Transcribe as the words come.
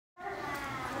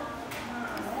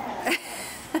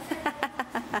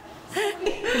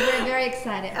very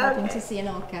excited hoping to see an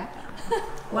orca.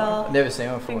 Well, I've never seen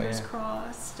one before, fingers yeah.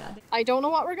 crossed. I don't know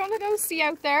what we're gonna go see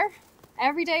out there.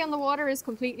 Every day on the water is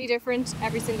completely different.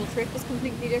 Every single trip is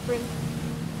completely different.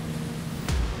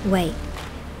 Wait,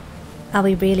 are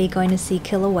we really going to see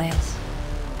killer whales?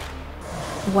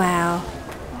 Wow,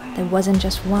 there wasn't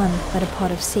just one, but a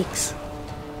pod of 6.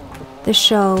 The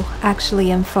show actually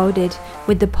unfolded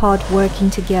with the pod working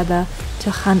together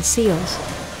to hunt seals.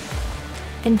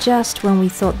 And just when we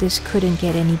thought this couldn't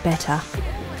get any better.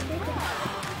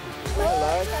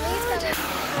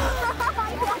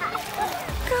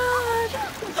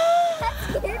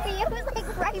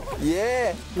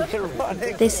 Yeah, you're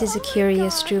running. This is a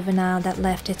curious juvenile that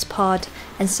left its pod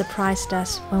and surprised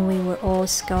us when we were all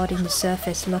scouting the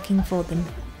surface looking for them.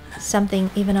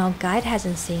 Something even our guide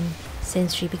hasn't seen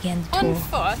since she began the tour.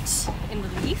 1 foot in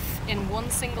relief in one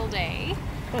single day.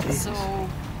 So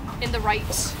in the right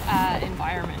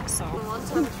environment. So want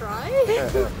to have a try?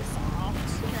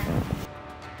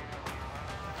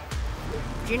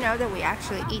 Do you know that we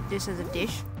actually eat this as a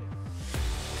dish?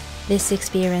 This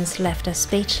experience left us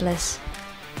speechless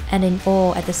and in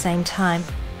awe at the same time.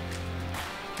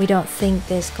 We don't think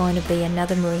there's going to be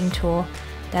another marine tour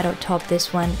that'll top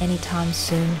this one anytime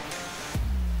soon.